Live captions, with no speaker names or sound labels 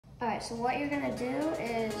All right, so what you're gonna do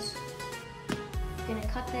is you're gonna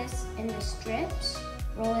cut this into strips,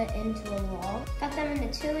 roll it into a ball, cut them into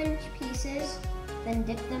 2-inch pieces, then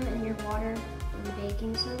dip them in your water and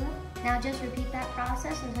baking soda. Now just repeat that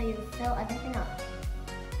process until you fill everything up.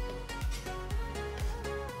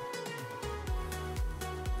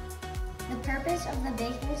 The purpose of the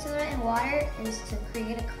baking soda and water is to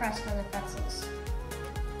create a crust on the pretzels.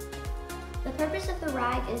 The purpose of the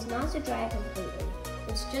rag is not to dry it completely.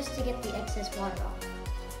 It's just to get the excess water off.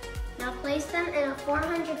 Now place them in a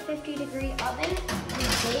 450-degree oven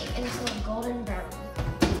and bake until golden brown.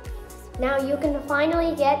 Now you can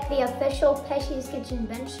finally get the official Pesci's Kitchen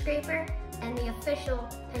bench scraper and the official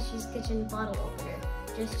Pesci's Kitchen bottle opener.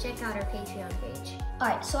 Just check out our Patreon page. All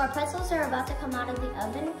right, so our pretzels are about to come out of the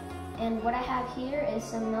oven, and what I have here is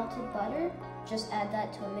some melted butter. Just add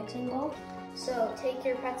that to a mixing bowl. So take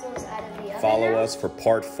your pretzels out of the oven. Follow us for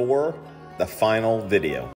part 4, the final video.